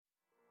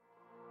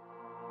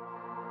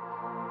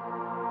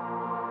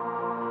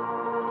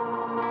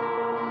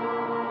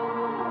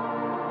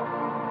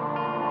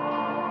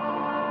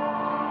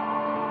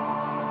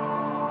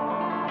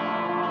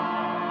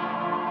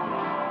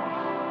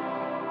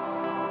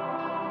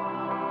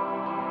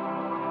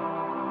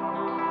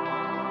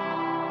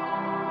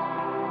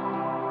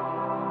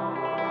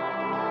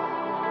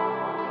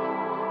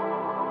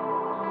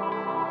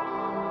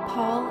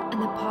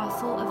an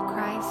apostle of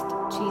Christ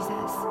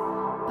Jesus,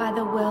 by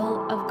the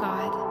will of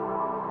God,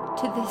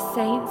 to the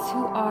saints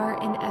who are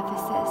in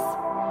Ephesus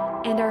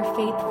and are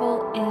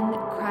faithful in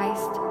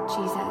Christ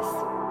Jesus.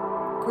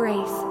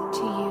 Grace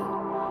to you,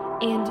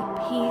 and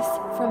peace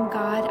from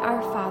God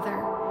our Father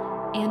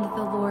and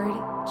the Lord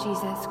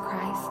Jesus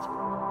Christ.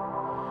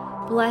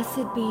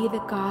 Blessed be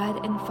the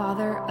God and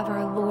Father of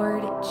our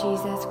Lord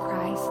Jesus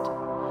Christ,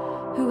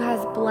 who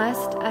has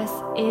blessed us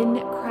in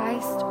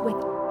Christ with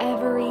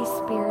every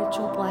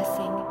spiritual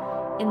blessing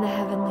in the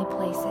heavenly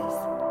places,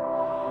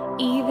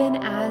 even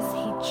as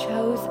he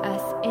chose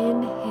us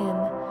in him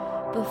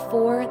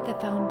before the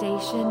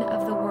foundation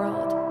of the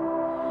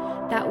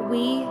world, that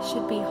we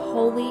should be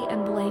holy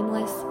and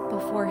blameless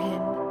before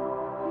him.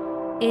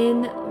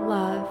 In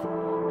love,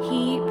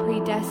 he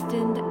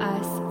predestined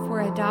us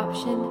for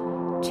adoption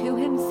to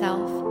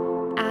himself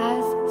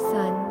as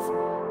sons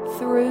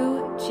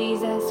through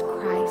Jesus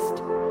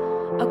Christ,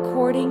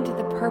 according to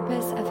the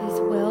purpose of his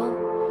will,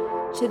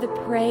 to the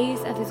praise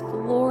of his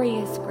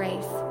glorious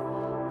grace,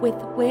 with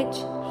which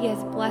he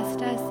has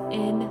blessed us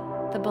in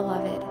the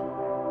Beloved.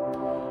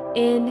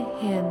 In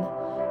him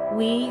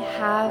we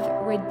have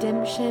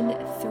redemption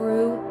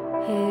through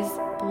his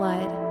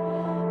blood,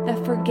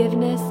 the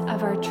forgiveness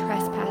of our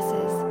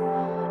trespasses,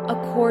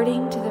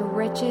 according to the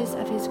riches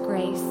of his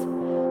grace,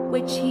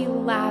 which he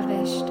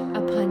lavished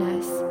upon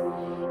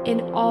us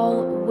in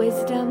all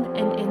wisdom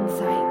and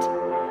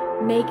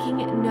insight, making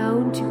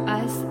known to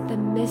us the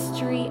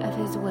mystery of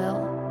his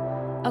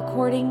will,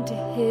 according to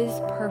his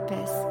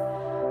purpose,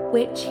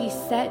 which he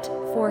set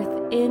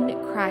forth in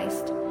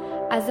Christ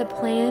as a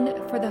plan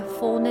for the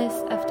fullness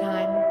of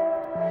time,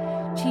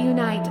 to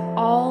unite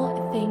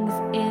all things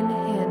in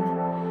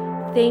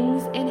him,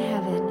 things in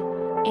heaven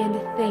and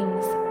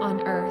things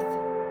on earth.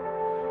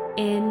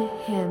 In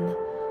him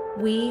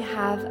we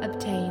have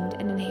obtained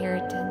an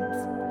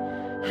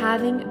inheritance,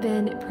 having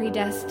been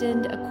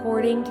predestined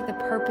according to the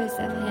purpose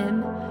of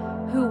him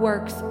who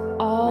works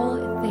all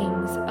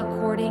things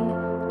according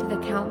to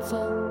the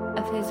counsel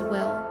of his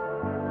will,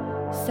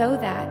 so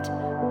that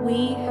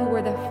we who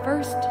were the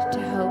first to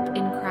hope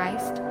in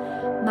Christ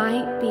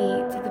might be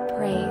to the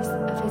praise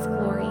of his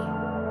glory.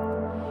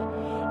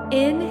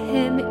 In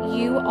him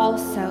you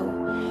also,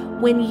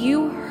 when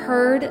you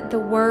heard the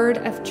word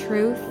of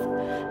truth,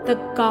 the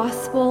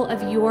gospel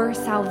of your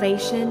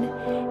salvation,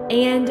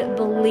 and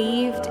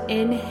believed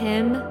in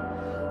him,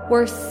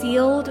 were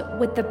sealed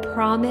with the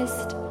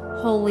promised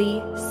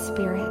Holy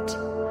Spirit,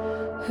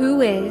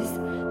 who is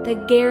the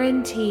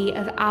guarantee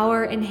of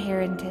our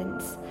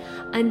inheritance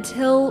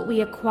until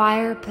we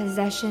acquire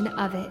possession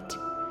of it,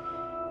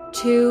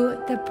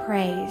 to the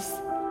praise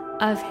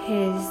of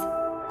his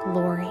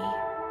glory.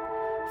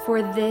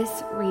 For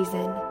this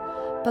reason,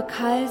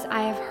 because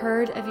I have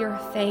heard of your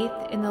faith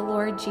in the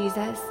Lord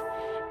Jesus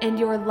and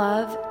your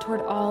love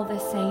toward all the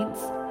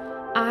saints,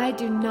 I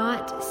do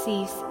not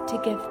cease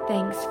to give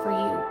thanks for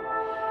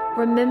you,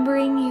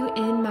 remembering you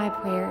in my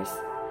prayers,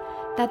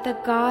 that the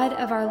God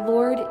of our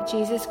Lord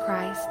Jesus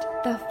Christ,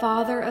 the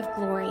Father of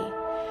glory,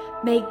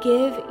 may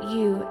give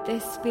you the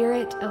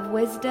spirit of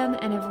wisdom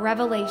and of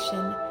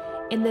revelation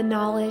in the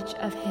knowledge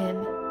of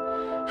him,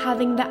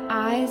 having the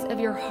eyes of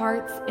your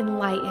hearts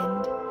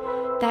enlightened,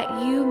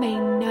 that you may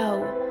know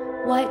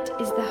what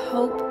is the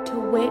hope to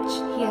which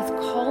he has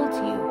called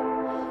you,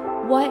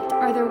 what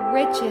are the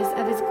riches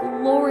of his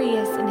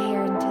glorious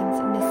inheritance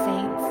in the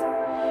saints,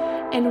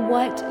 and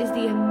what is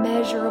the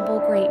immeasurable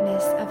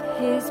greatness of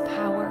his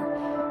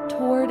power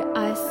toward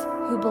us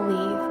who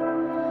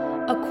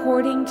believe,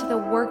 according to the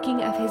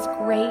working of his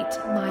great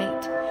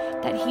might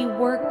that he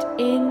worked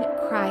in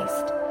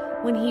Christ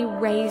when he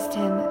raised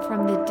him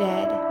from the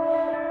dead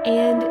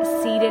and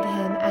seated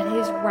him at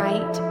his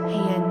right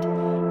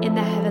hand in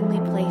the heavenly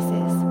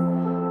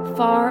places,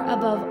 far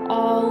above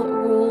all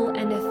rule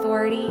and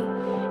authority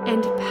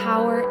and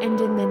power and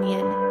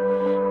dominion,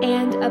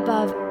 and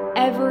above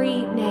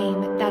every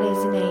name that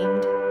is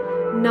named,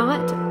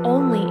 not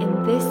only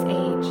in this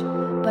age,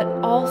 but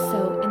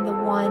also in the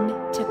one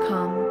to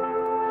come.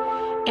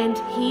 And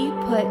he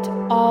put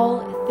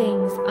all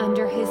things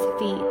under his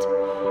feet,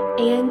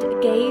 and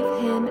gave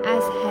him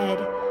as head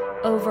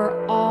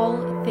over all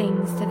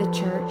things to the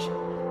church,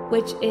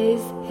 which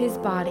is his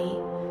body,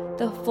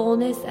 the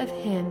fullness of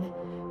him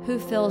who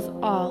fills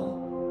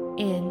all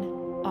in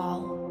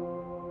all.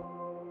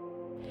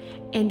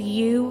 And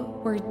you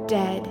were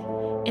dead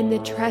in the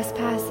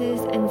trespasses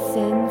and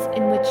sins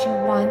in which you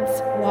once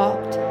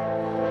walked,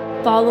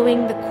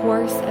 following the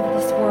course of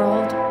this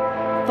world,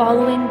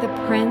 following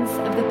the prince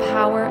of the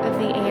power of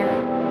the air,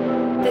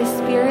 the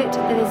spirit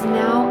that is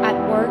now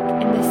at work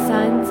in the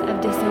sons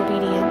of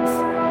disobedience,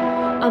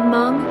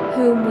 among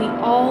whom we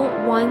all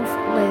once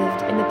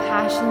lived in the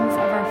passions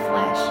of our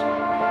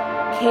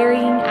flesh,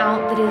 carrying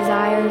out the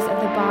desires of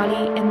the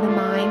body and the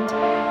mind,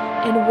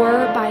 and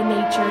were by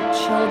nature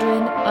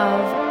children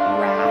of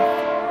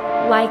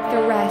wrath, like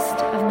the rest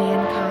of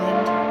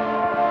mankind.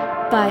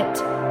 But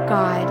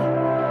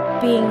God,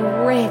 being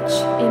rich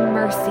in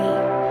mercy,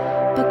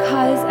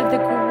 because of the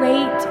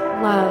great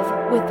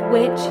love with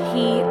which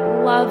he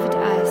loved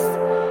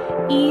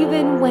us,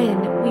 even when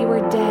we were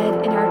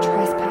dead in our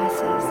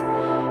trespasses,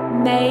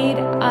 made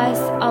us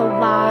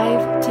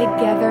alive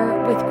together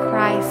with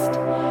Christ.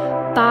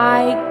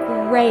 By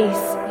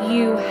grace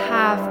you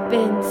have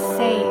been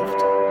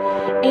saved,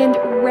 and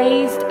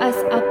raised us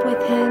up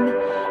with him,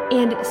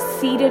 and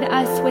seated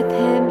us with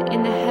him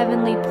in the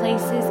heavenly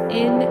places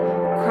in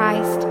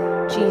Christ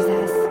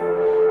Jesus,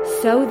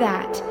 so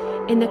that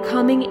in the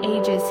coming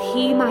ages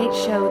he might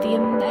show the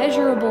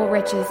immeasurable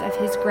riches of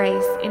his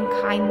grace and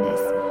kindness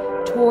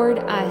toward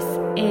us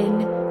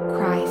in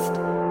Christ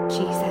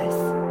Jesus.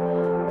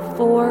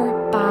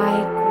 For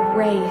by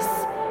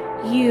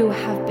grace you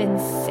have been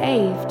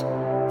saved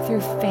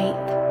through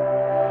faith.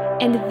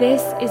 And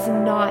this is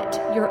not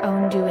your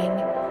own doing.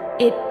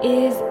 It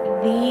is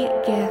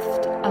the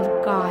gift of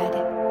God,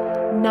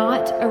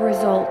 not a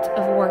result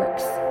of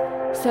works,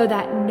 so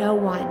that no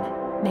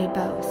one may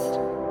boast.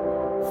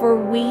 For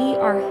we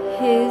are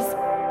his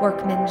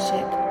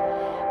workmanship,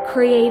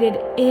 created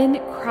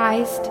in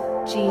Christ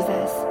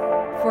Jesus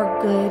for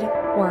good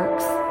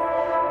works,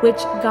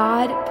 which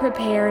God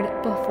prepared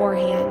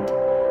beforehand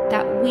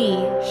that we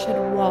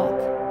should walk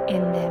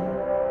in them.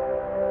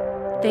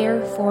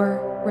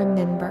 Therefore,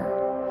 remember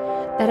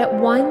that at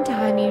one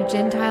time you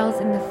Gentiles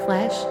in the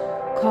flesh,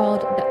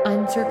 called the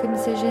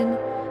uncircumcision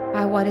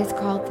by what is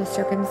called the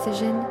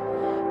circumcision,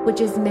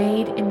 which is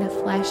made in the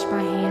flesh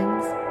by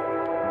hands,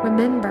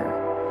 remember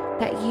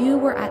that you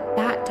were at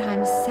that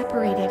time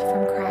separated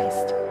from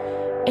Christ,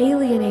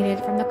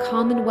 alienated from the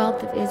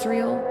commonwealth of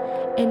Israel,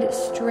 and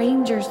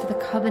strangers to the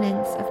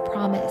covenants of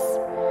promise,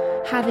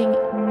 having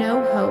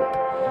no hope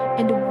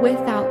and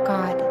without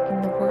God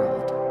in the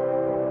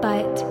world.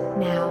 But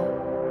now,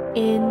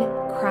 in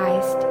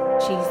Christ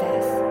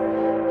Jesus,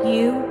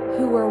 you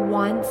who were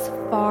once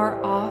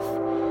far off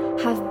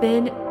have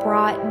been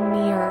brought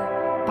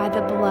near by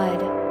the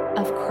blood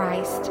of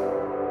Christ.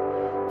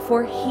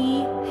 For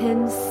he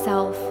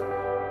himself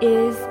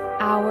is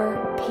our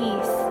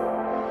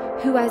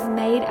peace, who has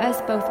made us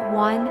both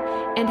one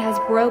and has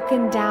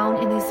broken down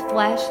in his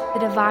flesh the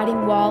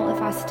dividing wall of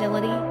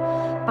hostility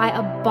by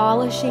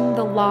abolishing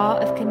the law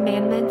of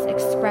commandments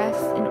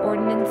expressed in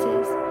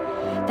ordinances,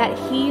 that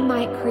he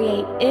might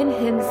create in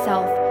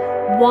himself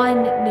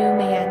one new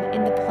man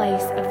in the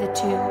place of the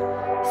two,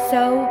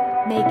 so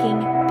making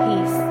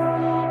peace,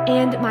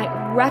 and might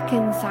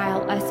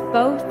reconcile us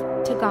both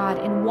to God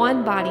in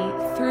one body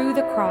through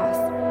the cross,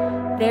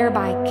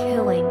 thereby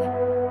killing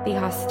the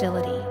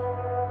hostility.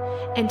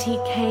 And he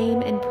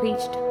came and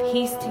preached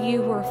peace to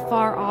you who were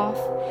far off,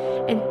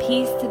 and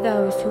peace to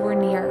those who were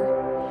near.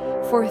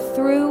 For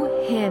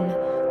through him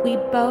we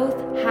both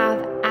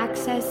have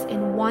access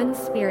in one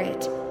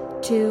Spirit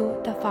to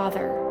the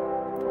Father.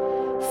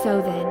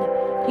 So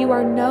then, you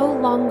are no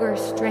longer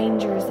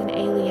strangers and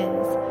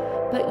aliens,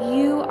 but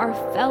you are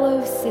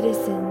fellow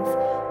citizens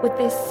with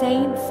the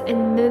saints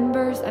and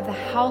members of the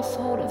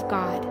household of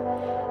God,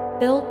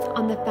 built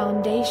on the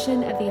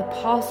foundation of the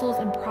apostles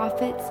and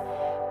prophets,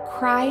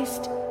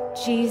 Christ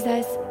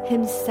Jesus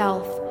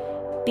himself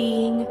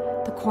being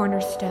the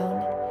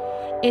cornerstone,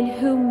 in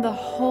whom the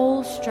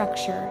whole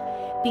structure,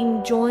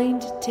 being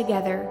joined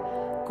together,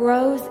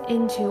 grows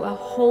into a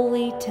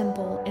holy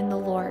temple in the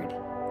Lord.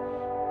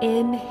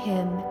 In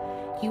him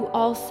you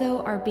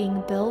also are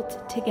being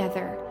built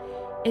together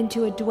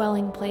into a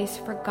dwelling place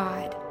for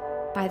God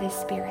by the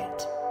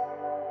Spirit.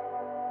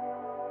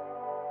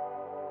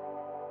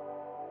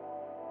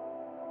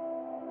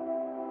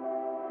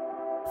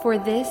 For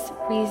this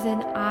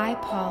reason I,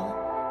 Paul,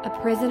 a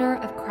prisoner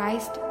of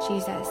Christ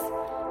Jesus,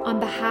 on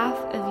behalf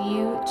of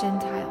you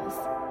Gentiles,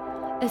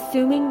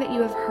 assuming that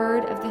you have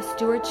heard of the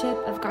stewardship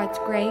of God's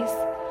grace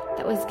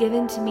that was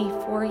given to me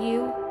for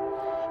you,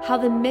 how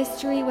the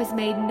mystery was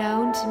made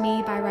known to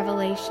me by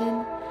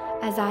revelation,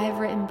 as I have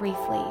written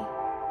briefly.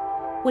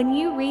 When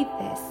you read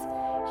this,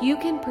 you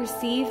can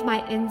perceive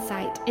my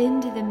insight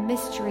into the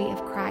mystery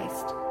of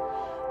Christ,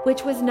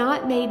 which was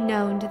not made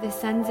known to the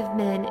sons of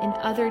men in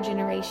other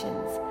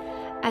generations,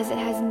 as it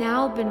has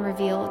now been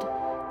revealed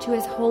to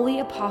his holy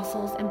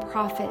apostles and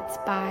prophets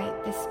by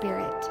the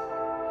Spirit.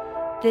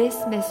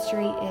 This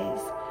mystery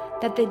is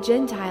that the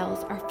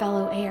Gentiles are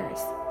fellow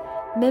heirs,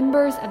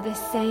 members of the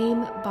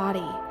same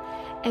body,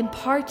 and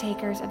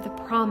partakers of the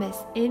promise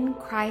in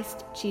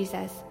Christ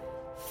Jesus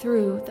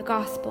through the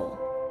gospel.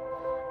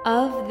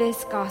 Of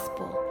this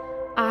gospel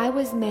I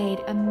was made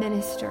a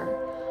minister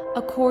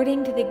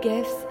according to the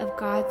gifts of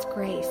God's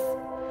grace,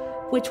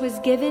 which was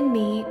given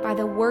me by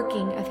the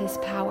working of his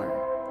power.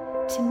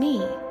 To me,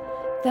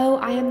 though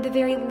I am the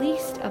very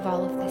least of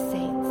all of the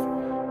saints,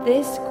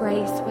 this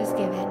grace was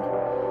given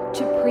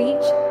to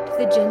preach to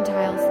the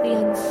Gentiles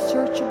the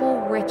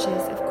unsearchable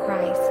riches of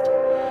Christ,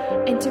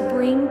 and to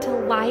bring to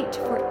light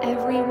for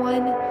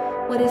everyone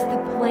what is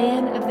the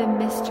plan of the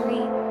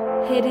mystery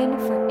hidden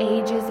for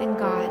ages in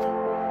God,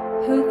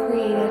 who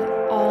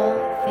created all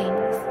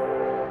things,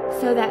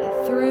 so that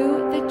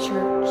through the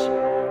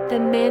church the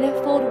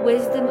manifold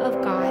wisdom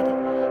of God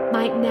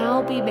might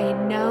now be made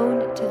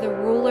known to the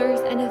rulers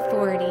and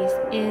authorities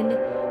in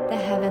the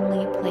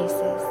heavenly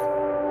places.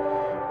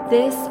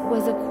 This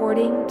was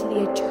according to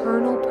the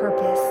eternal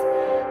purpose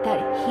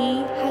that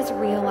He has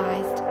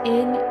realized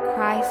in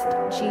Christ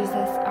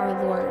Jesus our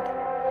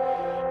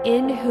Lord,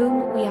 in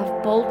whom we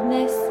have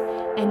boldness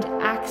and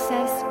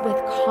access with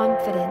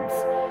confidence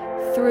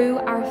through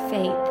our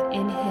faith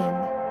in Him.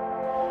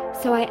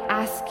 So I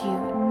ask you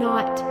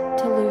not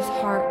to lose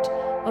heart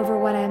over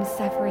what I am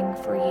suffering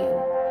for you,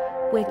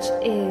 which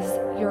is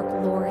your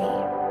glory.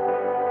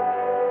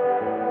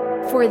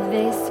 For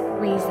this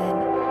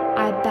reason,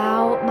 I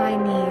bow my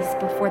knees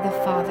before the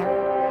Father,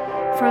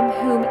 from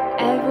whom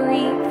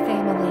every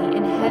family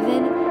in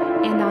heaven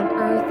and on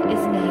earth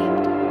is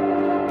named,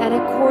 that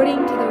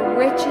according to the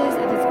riches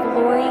of His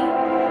glory,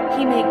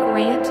 He may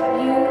grant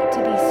you to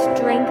be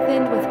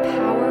strengthened with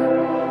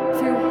power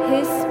through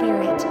His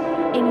Spirit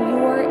in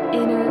your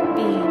inner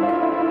being,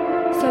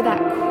 so that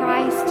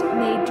Christ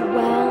may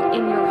dwell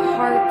in your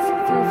hearts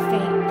through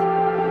faith,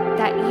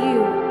 that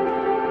you,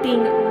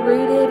 being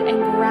rooted and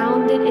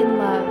grounded in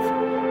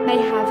love, may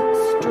have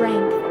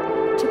strength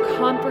to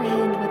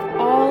comprehend with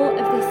all of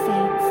the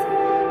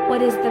saints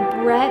what is the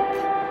breadth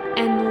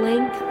and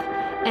length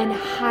and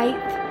height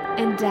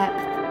and depth,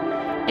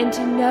 and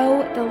to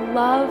know the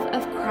love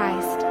of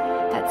Christ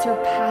that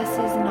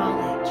surpasses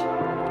knowledge,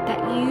 that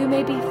you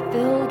may be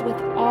filled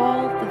with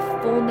all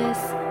the fullness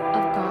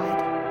of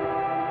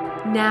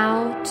God.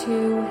 Now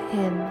to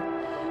Him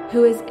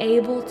who is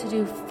able to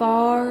do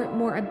far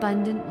more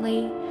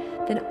abundantly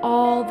than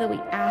all that we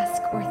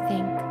ask or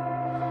think,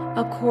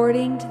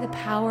 according to the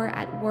power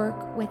at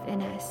work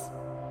within us,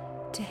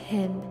 to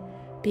Him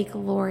be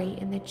glory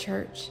in the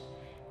church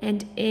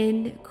and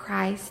in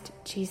Christ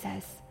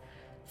Jesus,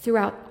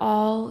 throughout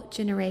all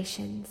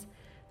generations,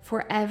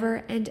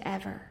 forever and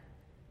ever.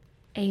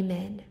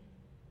 Amen.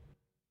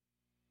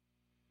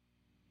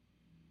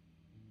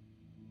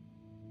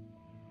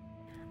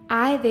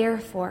 I,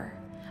 therefore,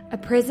 a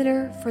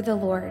prisoner for the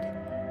Lord,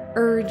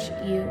 urge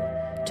you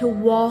to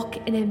walk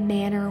in a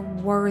manner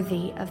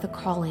worthy of the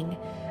calling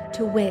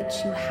to which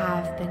you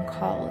have been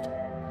called,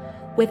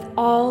 with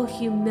all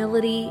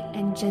humility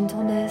and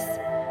gentleness,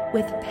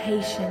 with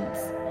patience,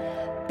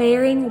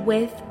 bearing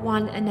with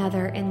one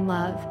another in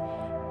love,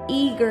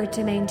 eager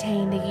to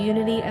maintain the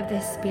unity of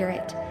the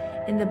Spirit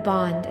in the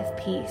bond of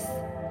peace.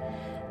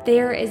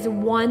 There is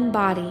one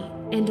body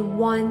and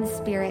one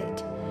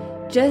Spirit,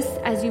 just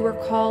as you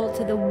were called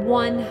to the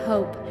one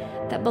hope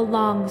that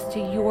belongs to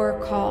your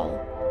call,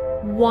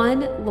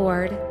 one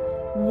Lord,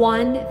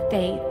 one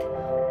faith,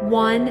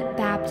 one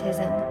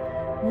baptism,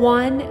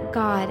 one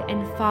God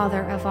and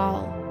Father of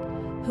all,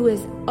 who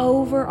is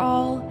over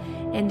all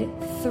and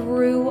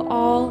through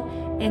all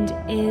and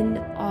in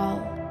all.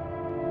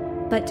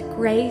 But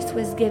grace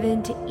was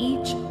given to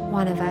each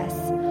one of us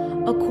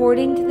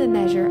according to the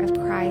measure of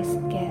Christ's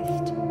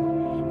gift.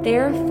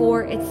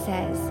 Therefore it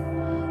says,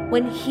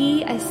 when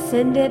He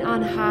ascended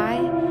on high,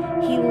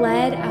 He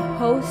led a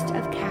host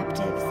of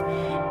captives,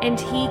 and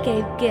He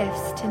gave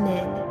gifts to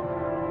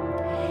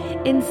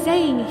men. In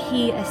saying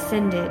He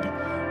ascended,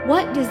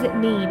 what does it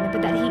mean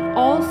but that He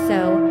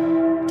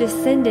also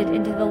descended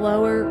into the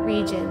lower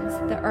regions,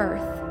 the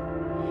earth?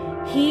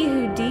 He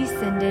who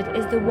descended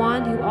is the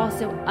one who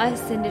also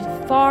ascended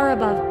far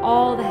above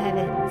all the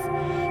heavens,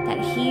 that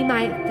He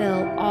might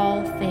fill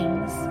all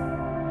things.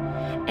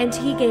 And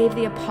He gave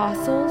the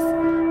apostles,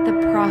 the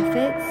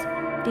prophets,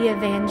 the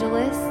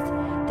evangelists,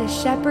 the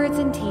shepherds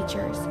and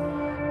teachers,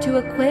 to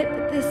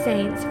equip the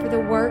saints for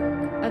the work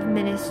of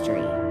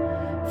ministry,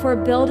 for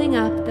building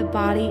up the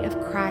body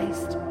of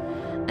Christ,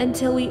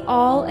 until we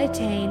all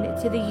attain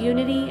to the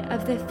unity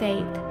of the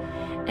faith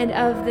and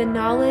of the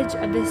knowledge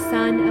of the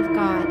Son of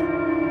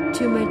God,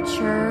 to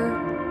mature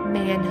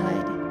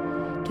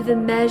manhood, to the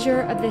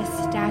measure of the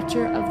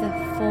stature of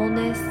the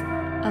fullness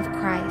of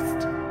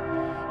Christ,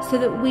 so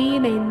that we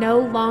may no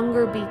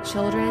longer be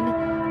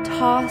children,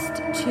 tossed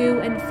to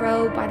and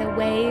fro by the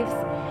waves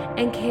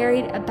and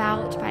carried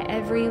about by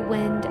every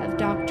wind of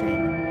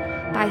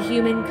doctrine, by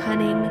human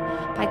cunning,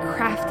 by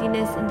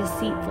craftiness and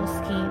deceitful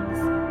schemes.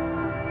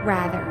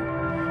 Rather,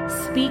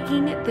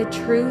 speaking the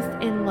truth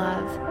in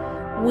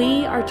love,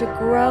 we are to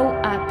grow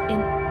up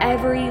in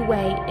every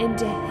way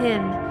into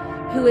Him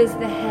who is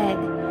the head,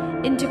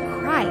 into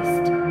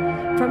Christ,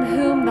 from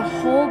whom the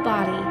whole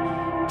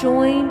body,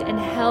 joined and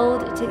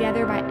held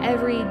together by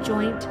every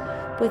joint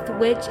with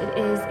which it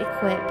is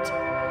equipped,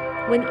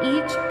 when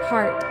each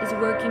part is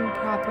working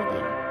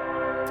properly,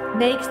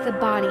 makes the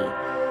body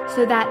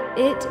so that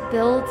it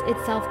builds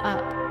itself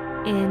up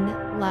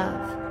in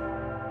love.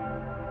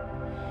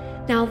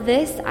 Now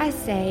this I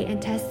say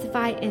and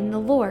testify in the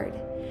Lord,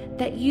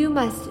 that you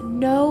must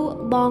no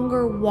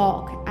longer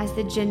walk as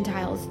the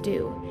Gentiles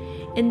do,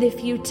 in the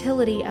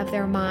futility of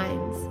their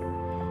minds.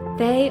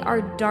 They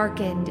are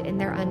darkened in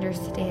their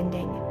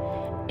understanding,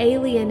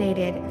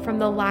 alienated from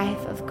the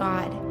life of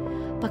God,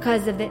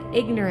 because of the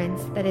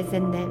ignorance that is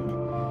in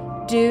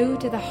them, due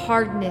to the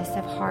hardness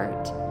of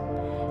heart.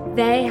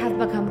 They have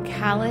become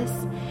callous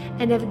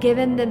and have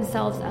given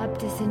themselves up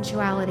to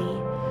sensuality,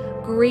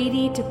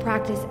 greedy to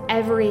practice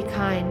every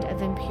kind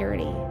of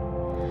impurity.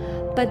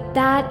 But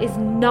that is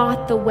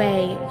not the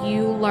way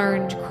you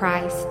learned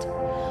Christ,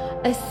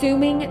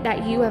 assuming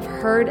that you have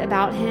heard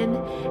about him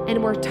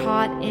and were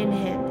taught in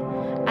him,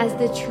 as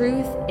the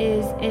truth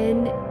is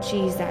in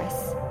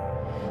Jesus,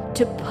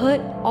 to put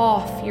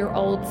off your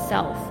old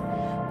self,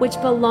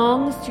 which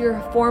belongs to your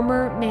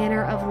former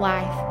manner of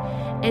life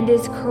and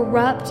is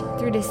corrupt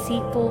through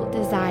deceitful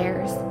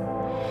desires,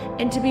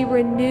 and to be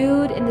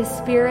renewed in the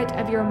spirit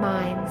of your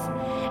minds,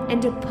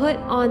 and to put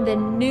on the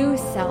new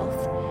self,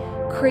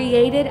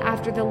 created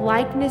after the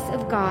likeness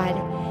of God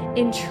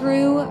in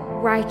true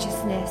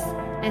righteousness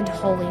and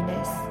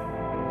holiness.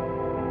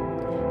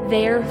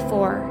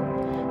 Therefore,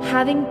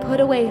 having put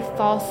away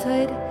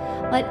falsehood,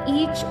 let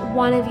each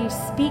one of you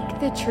speak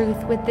the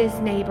truth with his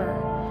neighbor,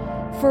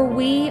 for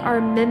we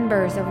are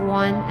members of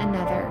one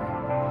another.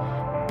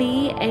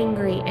 Be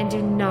angry and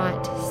do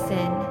not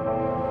sin.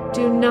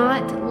 Do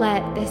not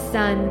let the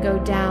sun go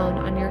down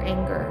on your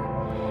anger,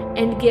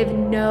 and give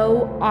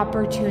no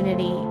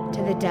opportunity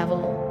to the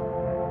devil.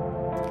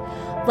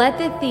 Let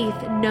the thief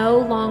no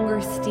longer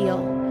steal,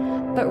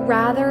 but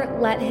rather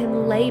let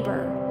him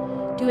labor,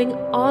 doing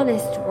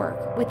honest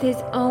work with his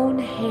own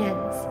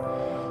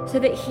hands, so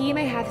that he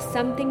may have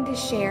something to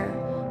share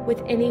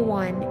with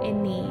anyone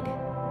in need.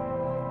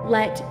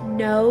 Let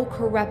no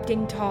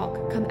corrupting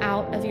talk come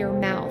out of your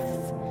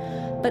mouths,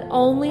 but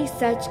only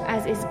such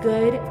as is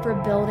good for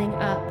building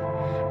up,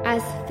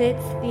 as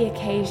fits the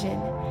occasion,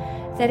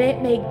 that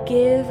it may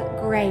give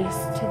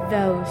grace to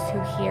those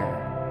who hear.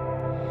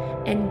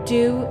 And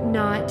do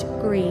not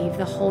grieve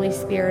the Holy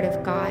Spirit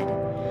of God,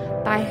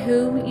 by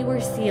whom you were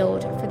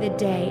sealed for the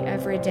day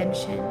of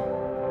redemption.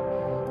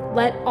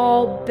 Let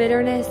all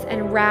bitterness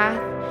and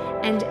wrath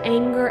and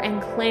anger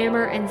and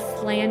clamor and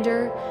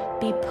slander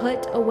be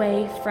put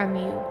away from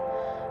you,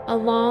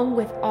 along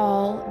with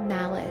all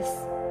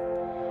malice.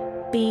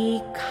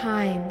 Be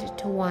kind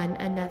to one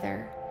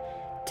another,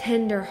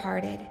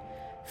 tender-hearted,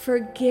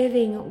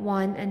 forgiving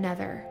one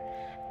another,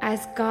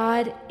 as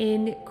God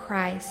in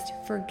Christ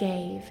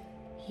forgave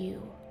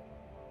you.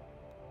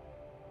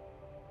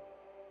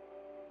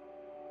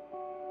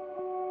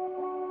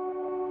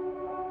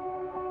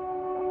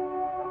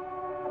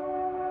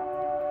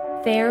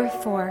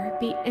 Therefore,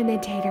 be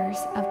imitators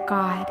of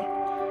God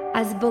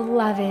as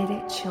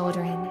beloved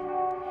children,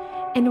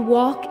 and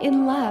walk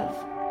in love,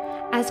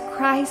 as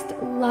Christ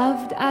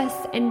loved us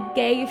and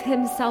gave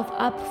himself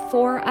up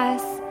for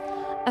us,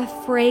 a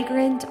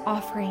fragrant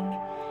offering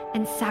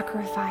and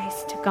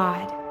sacrifice to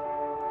God.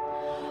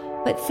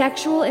 But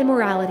sexual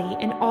immorality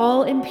and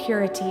all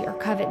impurity or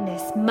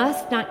covetousness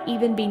must not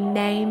even be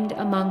named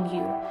among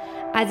you,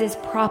 as is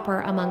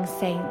proper among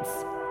saints.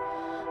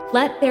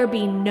 Let there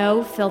be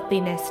no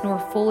filthiness, nor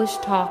foolish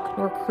talk,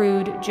 nor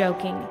crude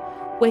joking,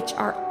 which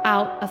are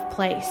out of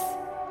place,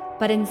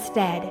 but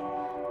instead,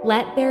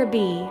 let there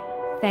be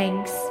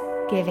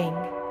thanksgiving.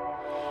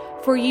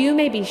 For you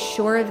may be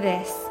sure of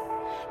this,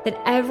 that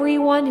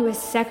everyone who is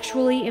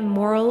sexually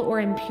immoral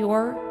or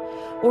impure,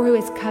 or who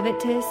is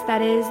covetous,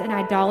 that is, an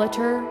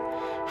idolater,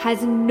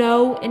 has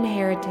no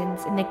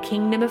inheritance in the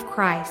kingdom of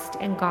Christ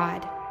and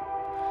God.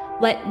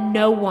 Let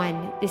no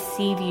one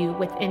deceive you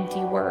with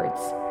empty words.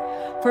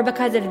 For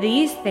because of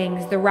these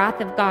things, the wrath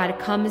of God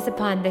comes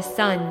upon the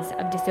sons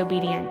of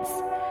disobedience.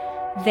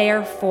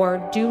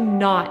 Therefore, do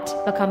not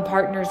become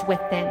partners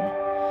with them.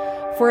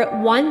 For at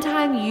one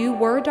time you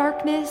were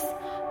darkness,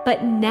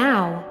 but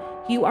now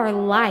you are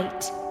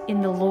light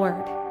in the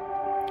Lord.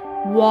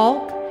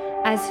 Walk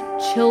as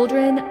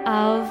children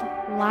of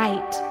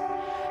light.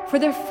 For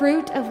the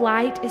fruit of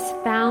light is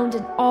found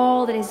in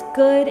all that is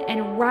good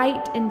and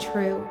right and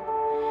true.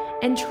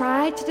 And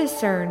try to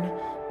discern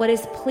what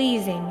is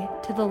pleasing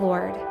to the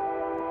Lord.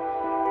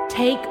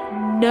 Take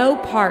no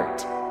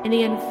part in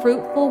the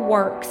unfruitful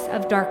works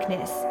of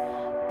darkness,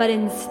 but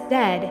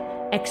instead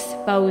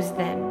expose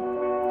them.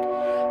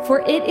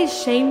 For it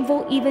is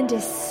shameful even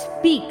to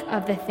speak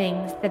of the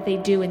things that they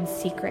do in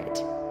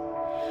secret.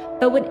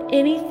 But when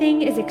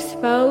anything is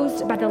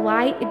exposed by the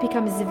light, it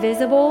becomes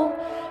visible,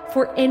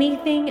 for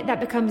anything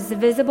that becomes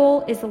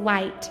visible is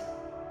light.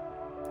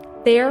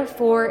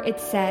 Therefore it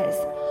says,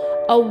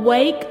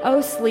 "Awake,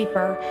 O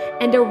sleeper,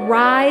 and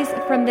arise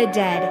from the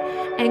dead,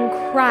 and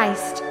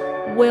Christ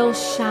will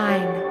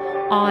shine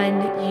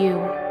on you."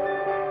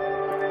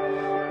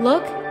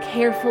 Look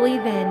carefully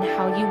then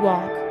how you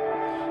walk,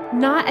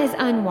 not as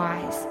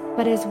unwise,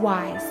 but as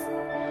wise,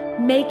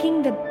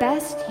 making the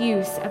best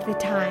use of the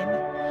time,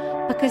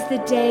 because the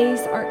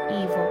days are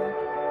evil.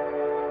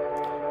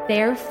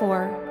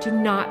 Therefore, do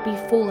not be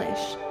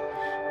foolish,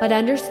 but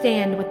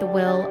understand what the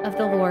will of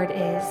the Lord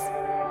is.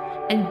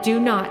 And do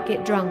not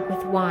get drunk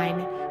with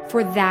wine,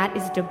 for that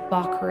is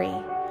debauchery,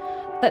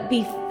 but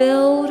be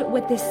filled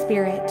with the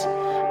Spirit,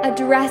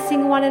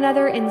 addressing one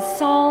another in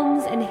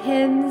psalms and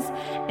hymns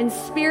and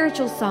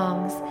spiritual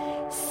songs,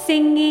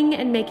 singing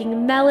and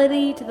making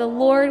melody to the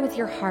Lord with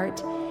your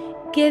heart,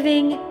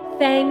 giving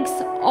thanks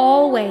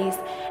always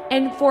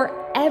and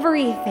for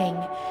everything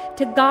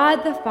to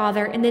God the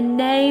Father in the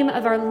name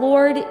of our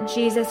Lord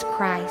Jesus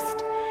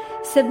Christ,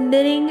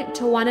 submitting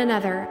to one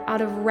another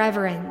out of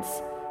reverence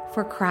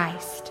for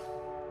Christ.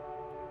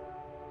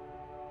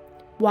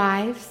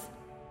 Wives,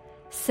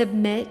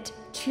 submit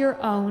to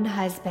your own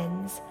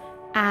husbands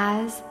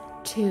as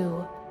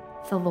to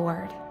the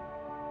Lord.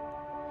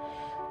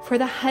 For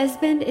the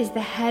husband is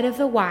the head of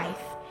the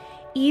wife,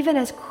 even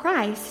as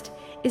Christ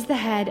is the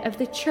head of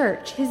the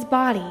church, his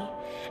body,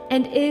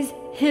 and is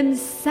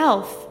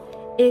himself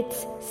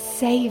its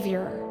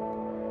Savior.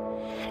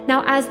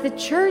 Now, as the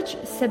church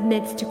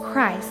submits to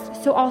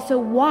Christ, so also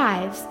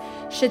wives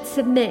should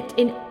submit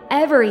in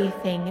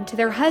everything to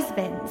their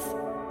husbands.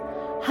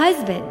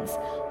 Husbands,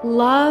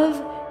 love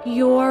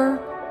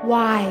your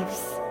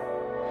wives,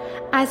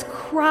 as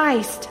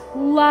Christ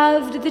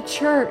loved the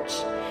church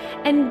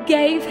and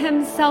gave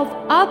himself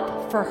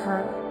up for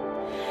her,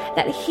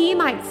 that he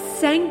might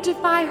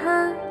sanctify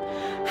her,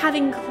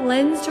 having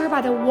cleansed her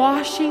by the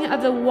washing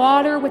of the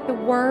water with the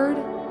word,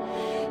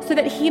 so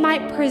that he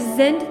might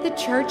present the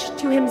church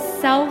to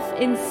himself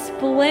in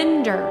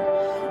splendor,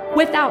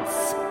 without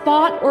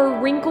spot or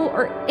wrinkle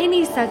or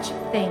any such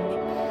thing,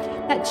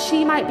 that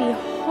she might be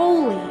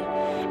holy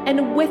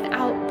and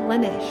without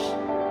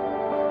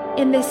blemish.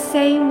 In the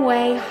same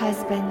way,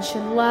 husbands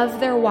should love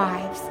their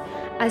wives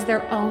as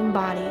their own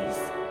bodies.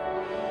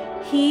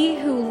 He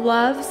who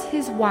loves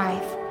his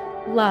wife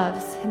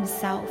loves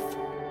himself.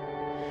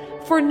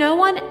 For no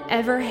one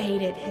ever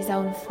hated his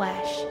own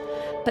flesh,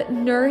 but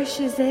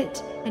nourishes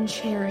it and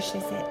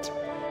cherishes it,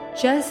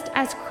 just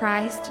as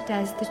Christ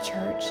does the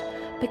church,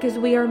 because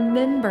we are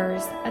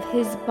members of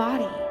his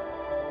body.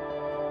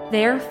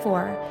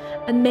 Therefore,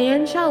 a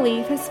man shall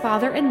leave his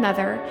father and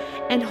mother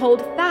and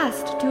hold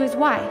fast to his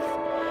wife,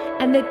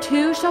 and the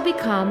two shall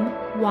become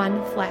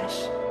one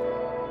flesh.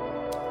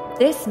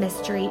 This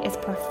mystery is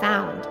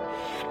profound,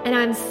 and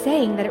I'm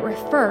saying that it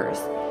refers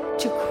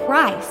to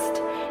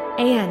Christ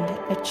and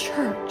the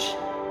church.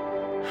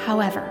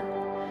 However,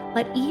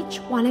 let each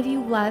one of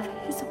you love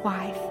his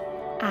wife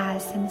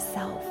as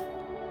himself,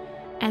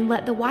 and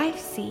let the wife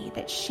see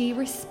that she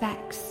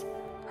respects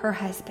her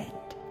husband.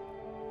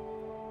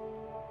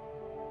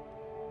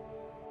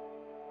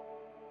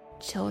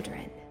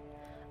 Children,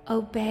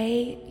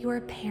 obey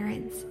your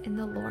parents in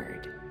the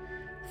Lord,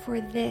 for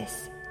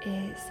this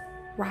is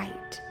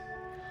right.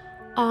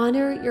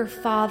 Honor your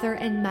father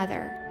and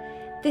mother.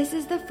 This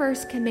is the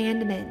first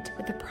commandment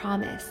with a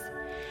promise,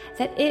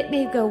 that it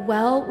may go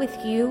well with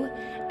you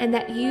and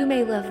that you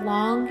may live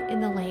long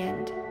in the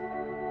land.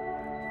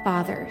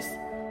 Fathers,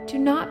 do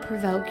not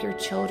provoke your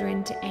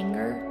children to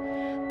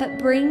anger, but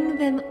bring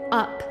them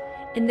up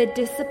in the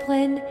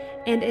discipline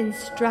and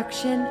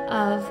instruction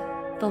of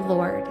the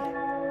Lord.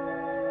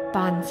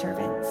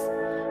 Bondservants,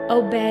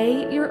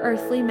 obey your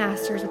earthly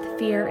masters with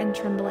fear and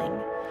trembling,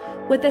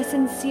 with a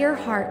sincere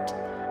heart,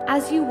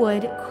 as you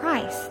would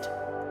Christ,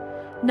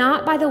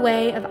 not by the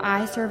way of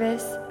eye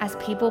service as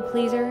people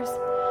pleasers,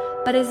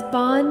 but as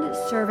bond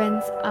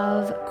servants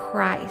of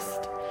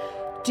Christ,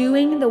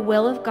 doing the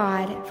will of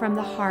God from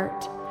the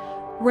heart,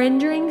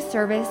 rendering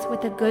service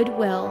with a good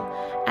will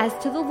as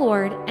to the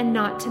Lord and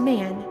not to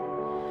man,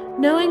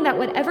 knowing that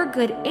whatever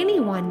good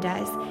anyone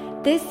does,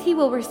 this he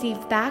will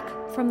receive back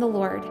from the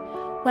Lord,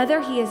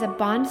 whether he is a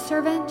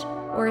bondservant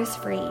or is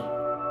free.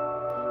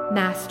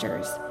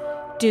 Masters,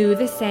 do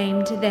the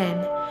same to them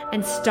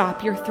and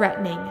stop your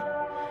threatening,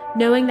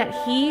 knowing that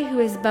he who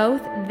is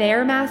both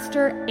their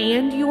master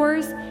and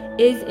yours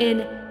is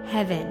in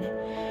heaven,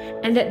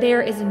 and that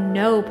there is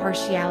no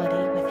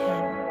partiality with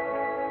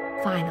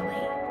him.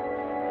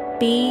 Finally,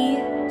 be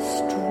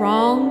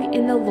strong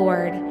in the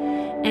Lord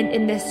and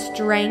in the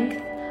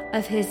strength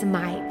of his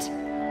might.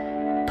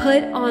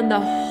 Put on the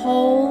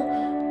whole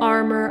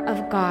armor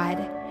of God,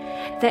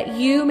 that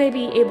you may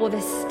be able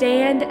to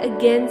stand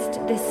against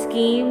the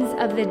schemes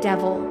of the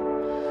devil.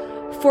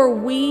 For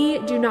we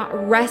do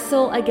not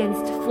wrestle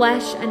against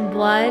flesh and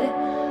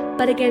blood,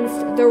 but against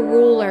the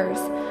rulers,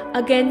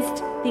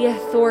 against the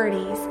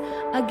authorities,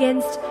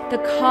 against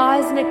the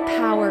cosmic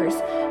powers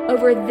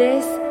over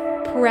this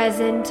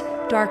present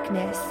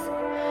darkness,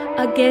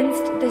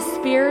 against the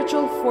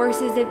spiritual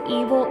forces of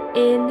evil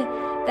in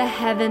the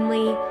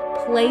heavenly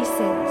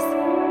places.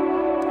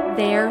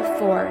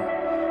 Therefore,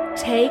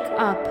 take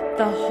up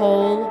the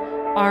whole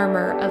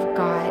armor of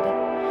God,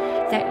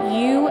 that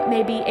you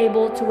may be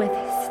able to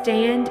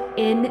withstand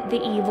in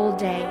the evil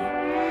day,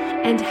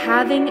 and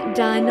having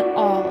done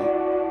all,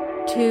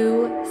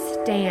 to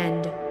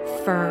stand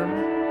firm.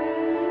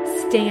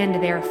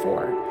 Stand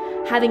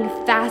therefore, having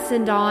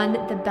fastened on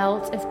the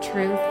belt of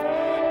truth,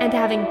 and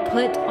having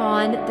put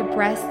on the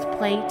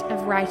breastplate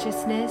of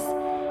righteousness,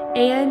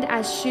 and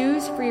as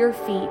shoes for your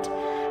feet,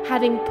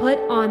 having put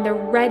on the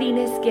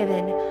readiness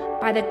given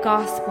by the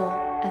gospel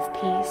of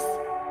peace.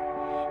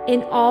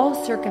 In all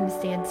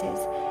circumstances,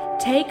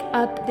 take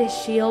up the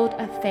shield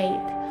of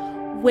faith,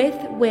 with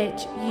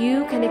which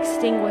you can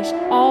extinguish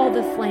all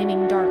the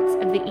flaming darts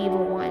of the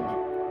evil one.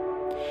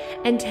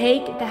 And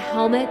take the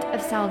helmet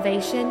of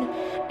salvation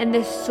and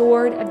the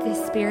sword of the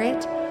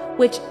Spirit,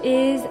 which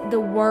is the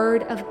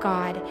word of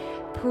God,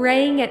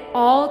 praying at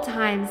all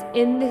times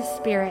in the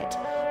Spirit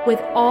with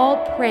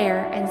all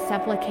prayer and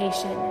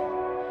supplication.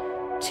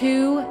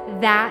 To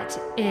that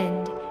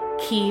end,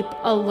 keep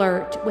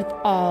alert with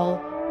all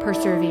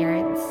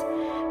perseverance,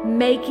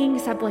 making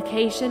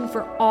supplication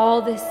for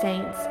all the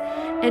saints,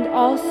 and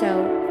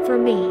also for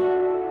me,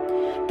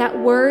 that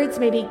words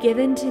may be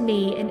given to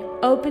me in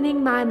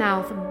opening my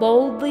mouth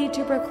boldly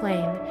to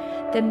proclaim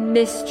the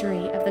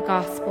mystery of the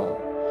gospel,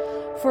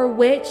 for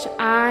which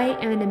I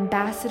am an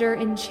ambassador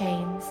in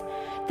chains,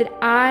 that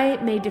I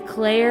may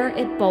declare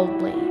it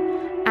boldly,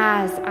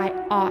 as I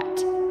ought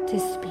to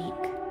speak.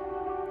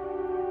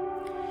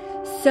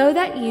 So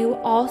that you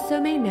also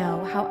may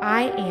know how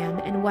I am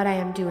and what I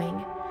am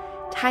doing,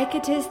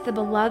 Tychicus, the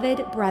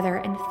beloved brother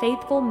and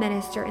faithful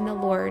minister in the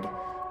Lord,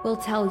 will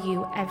tell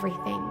you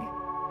everything.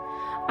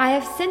 I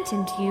have sent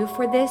him to you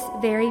for this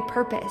very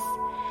purpose,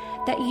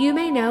 that you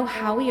may know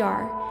how we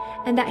are,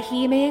 and that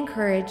he may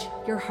encourage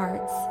your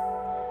hearts.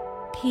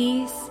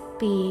 Peace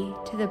be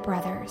to the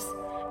brothers,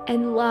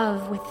 and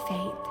love with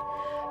faith,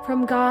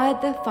 from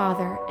God the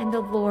Father and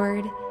the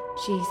Lord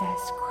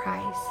Jesus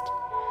Christ.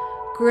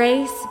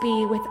 Grace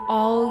be with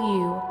all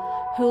you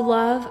who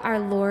love our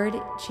Lord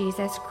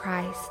Jesus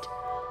Christ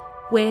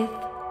with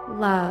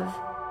love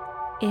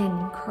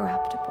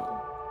incorruptible.